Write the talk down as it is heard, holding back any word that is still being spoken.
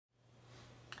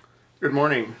Good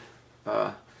morning.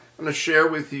 I'm going to share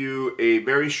with you a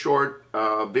very short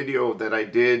video that I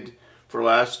did for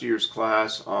last year's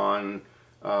class on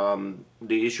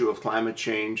the issue of climate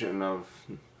change and of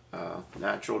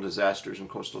natural disasters and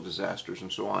coastal disasters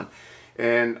and so on.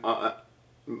 And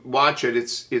watch it.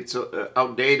 It's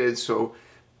outdated, so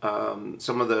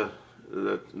some of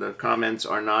the comments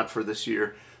are not for this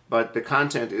year, but the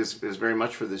content is very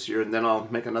much for this year. And then I'll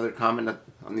make another comment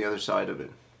on the other side of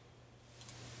it.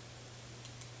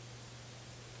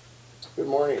 Good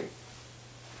morning.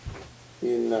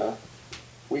 In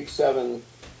week 7,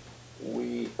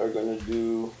 we are going to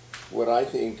do what I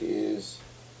think is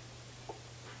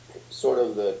sort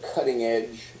of the cutting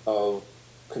edge of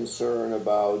concern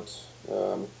about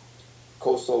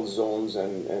coastal zones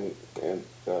and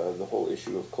the whole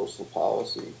issue of coastal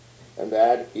policy. And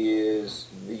that is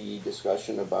the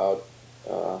discussion about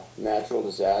natural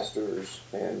disasters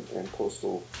and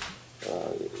coastal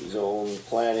zone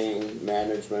planning,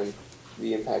 management,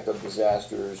 the impact of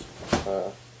disasters,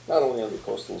 not only on the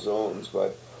coastal zones,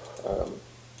 but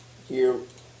here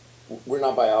we're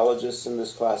not biologists in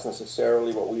this class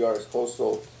necessarily. What we are is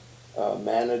coastal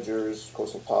managers,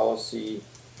 coastal policy,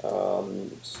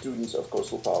 students of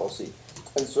coastal policy.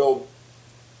 And so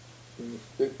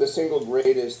the single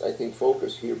greatest, I think,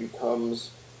 focus here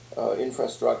becomes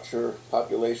infrastructure,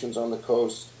 populations on the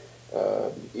coast,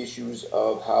 issues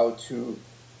of how to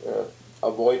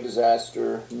avoid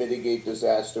disaster, mitigate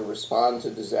disaster, respond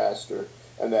to disaster,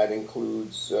 and that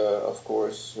includes, of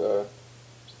course,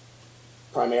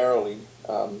 primarily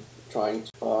trying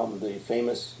to, the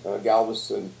famous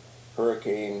Galveston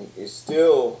hurricane is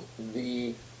still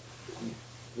the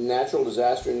natural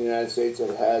disaster in the United States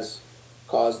that has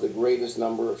caused the greatest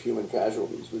number of human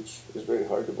casualties, which is very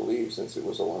hard to believe since it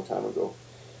was a long time ago.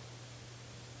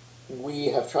 We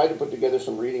have tried to put together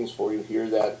some readings for you here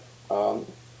that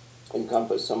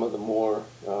encompass some of the more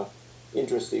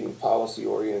interesting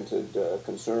policy-oriented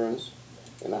concerns,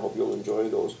 and I hope you'll enjoy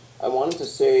those. I wanted to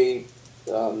say,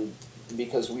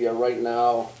 because we are right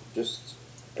now just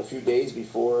a few days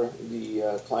before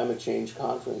the climate change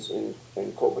conference in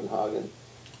Copenhagen,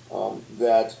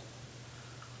 that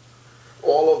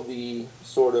all of the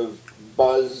sort of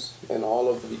buzz and all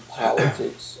of the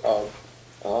politics of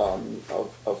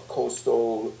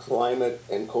coastal climate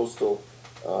and coastal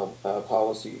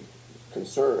policy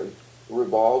concern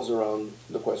revolves around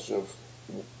the question of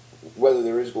whether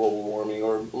there is global warming,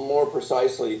 or more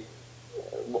precisely,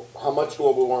 how much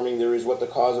global warming there is, what the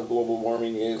cause of global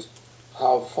warming is,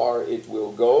 how far it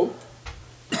will go.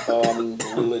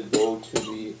 Will it go to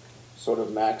the sort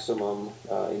of maximum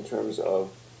in terms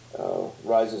of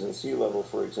rises in sea level,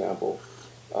 for example,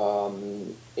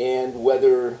 and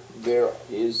whether there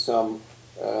is some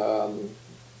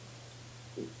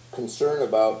concern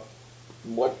about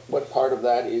what part of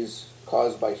that is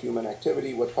caused by human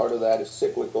activity, what part of that is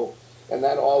cyclical, and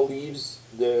that all leaves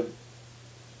the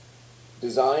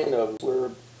design of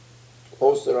were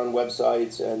posted on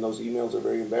websites, and those emails are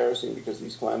very embarrassing because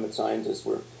these climate scientists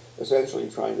were essentially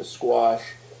trying to squash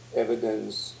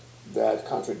evidence that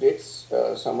contradicts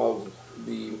some of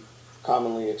the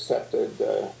commonly accepted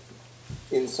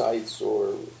insights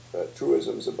or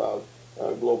truisms about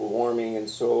global warming, and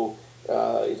so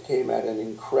it came at an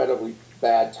incredibly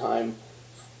bad time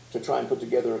to try and put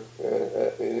together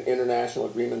international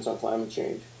agreements on climate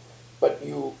change. But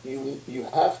you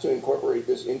have to incorporate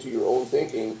this into your own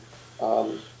thinking.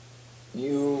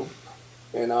 You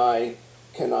and I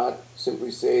cannot simply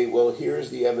say, well,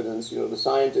 here's the evidence, the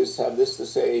scientists have this to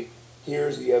say,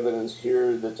 here's the evidence,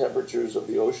 here are the temperatures of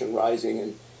the ocean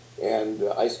rising and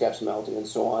ice caps melting and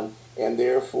so on, and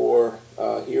therefore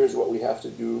here's what we have to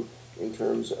do in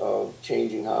terms of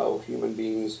changing how human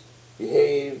beings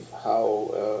behave,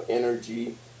 how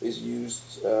energy is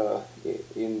used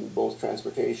in both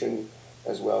transportation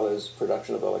as well as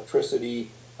production of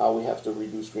electricity, how we have to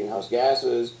reduce greenhouse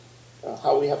gases,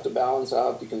 how we have to balance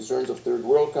out the concerns of third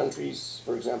world countries.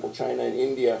 For example, China and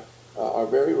India are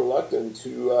very reluctant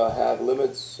to have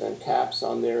limits and caps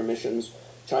on their emissions.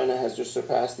 China has just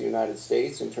surpassed the United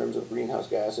States in terms of greenhouse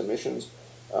gas emissions,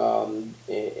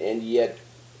 and yet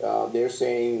they're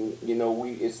saying,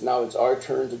 it's our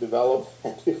turn to develop,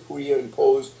 and if we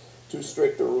impose too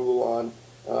strict a rule on,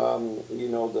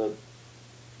 the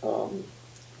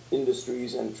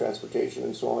industries and transportation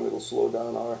and so on, it'll slow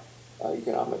down our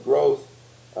economic growth.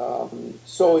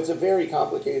 So it's a very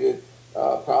complicated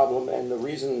problem, and the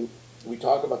reason we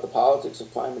talk about the politics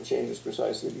of climate change is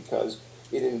precisely because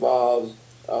it involves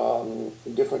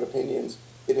different opinions.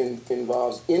 It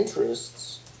involves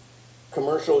interests,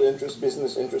 commercial interests,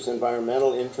 business interests,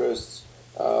 environmental interests,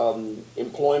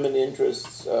 employment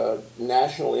interests,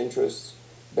 national interests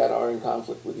that are in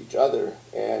conflict with each other,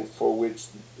 and for which,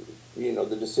 you know,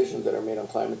 the decisions that are made on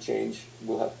climate change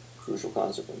will have crucial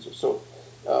consequences. So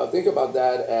think about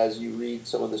that as you read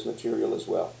some of this material as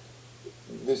well.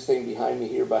 This thing behind me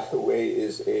here, by the way,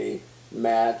 is a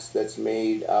mat that's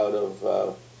made out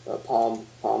of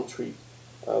palm tree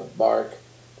bark,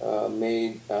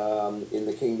 made in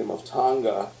the Kingdom of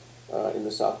Tonga in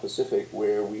the South Pacific,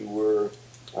 where we were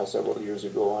several years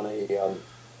ago on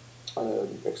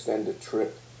an extended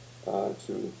trip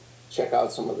to check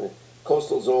out some of the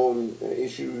coastal zone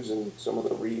issues and some of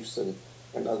the reefs and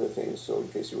other things. So in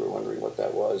case you were wondering what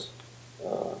that was,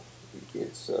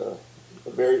 it's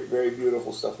very, very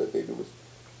beautiful stuff that they do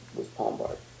with palm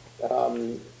bark.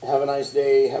 Have a nice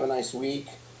day, have a nice week.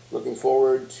 Looking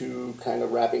forward to kind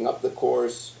of wrapping up the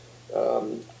course.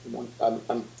 I'm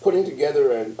putting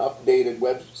together an updated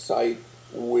website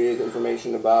with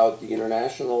information about the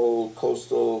international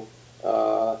coastal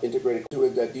integrated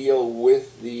that deal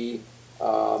with the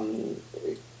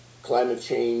climate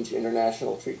change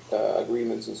international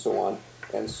agreements and so on.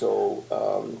 And so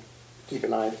keep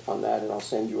an eye on that, and I'll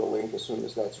send you a link as soon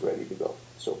as that's ready to go.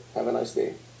 So have a nice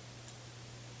day.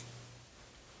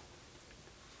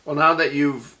 Well, now that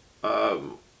you've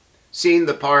seen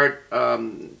the part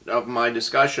of my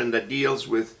discussion that deals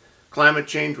with climate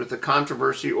change, with the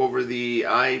controversy over the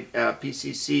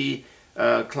IPCC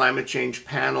climate change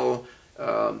panel,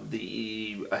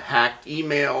 the hacked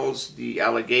emails, the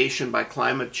allegation by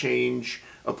climate change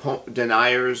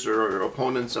deniers or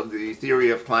opponents of the theory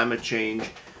of climate change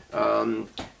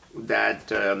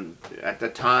that at the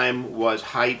time was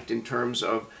hyped in terms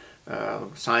of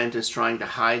scientists trying to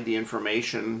hide the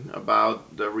information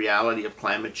about the reality of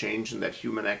climate change and that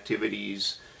human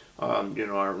activities you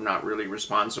know, are not really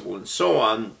responsible and so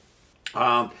on.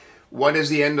 What is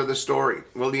the end of the story?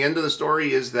 Well, the end of the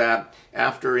story is that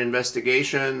after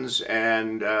investigations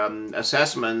and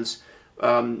assessments,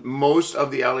 most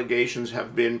of the allegations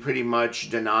have been pretty much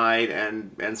denied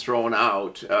and thrown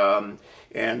out.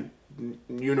 And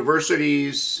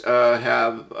universities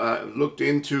have looked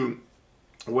into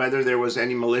whether there was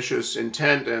any malicious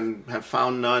intent and have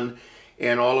found none.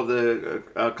 And all of the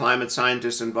climate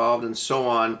scientists involved and so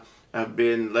on have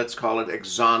been, let's call it,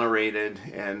 exonerated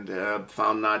and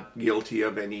found not guilty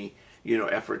of any, you know,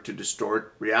 effort to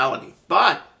distort reality.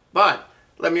 But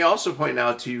let me also point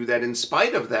out to you that in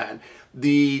spite of that,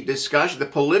 the discussion, the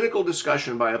political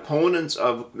discussion by opponents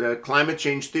of the climate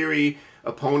change theory,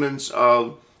 opponents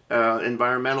of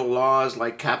environmental laws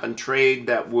like cap and trade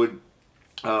that would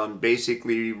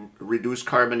basically reduce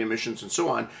carbon emissions and so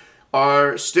on,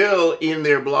 are still in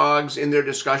their blogs, in their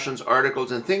discussions,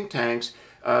 articles, and think tanks,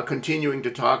 continuing to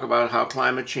talk about how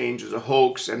climate change is a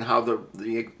hoax and how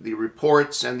the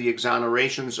reports and the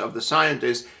exonerations of the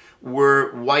scientists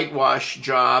were whitewash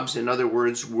jobs. In other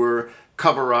words, were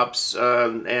cover-ups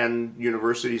and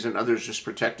universities and others just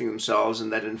protecting themselves,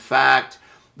 and that in fact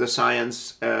the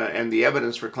science and the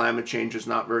evidence for climate change is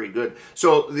not very good.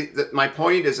 So my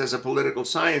point is, as a political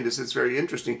scientist, it's very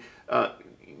interesting.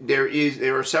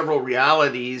 There are several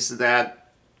realities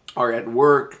that are at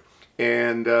work,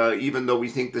 and even though we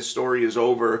think the story is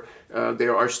over,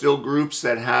 there are still groups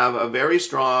that have a very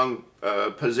strong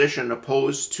position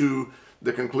opposed to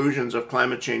the conclusions of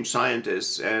climate change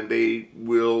scientists, and they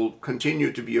will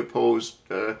continue to be opposed,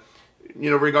 you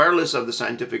know, regardless of the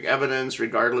scientific evidence,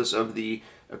 regardless of the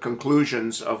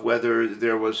conclusions of whether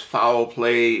there was foul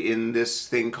play in this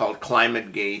thing called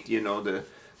ClimateGate, you know, the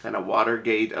kind of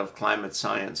Watergate of climate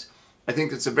science. I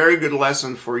think it's a very good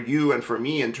lesson for you and for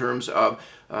me in terms of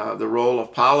the role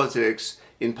of politics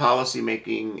in policy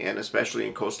making, and especially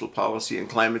in coastal policy and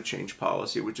climate change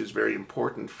policy, which is very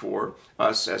important for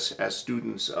us as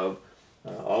students of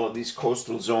all of these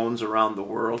coastal zones around the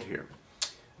world here.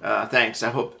 Thanks.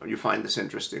 I hope you find this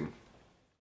interesting.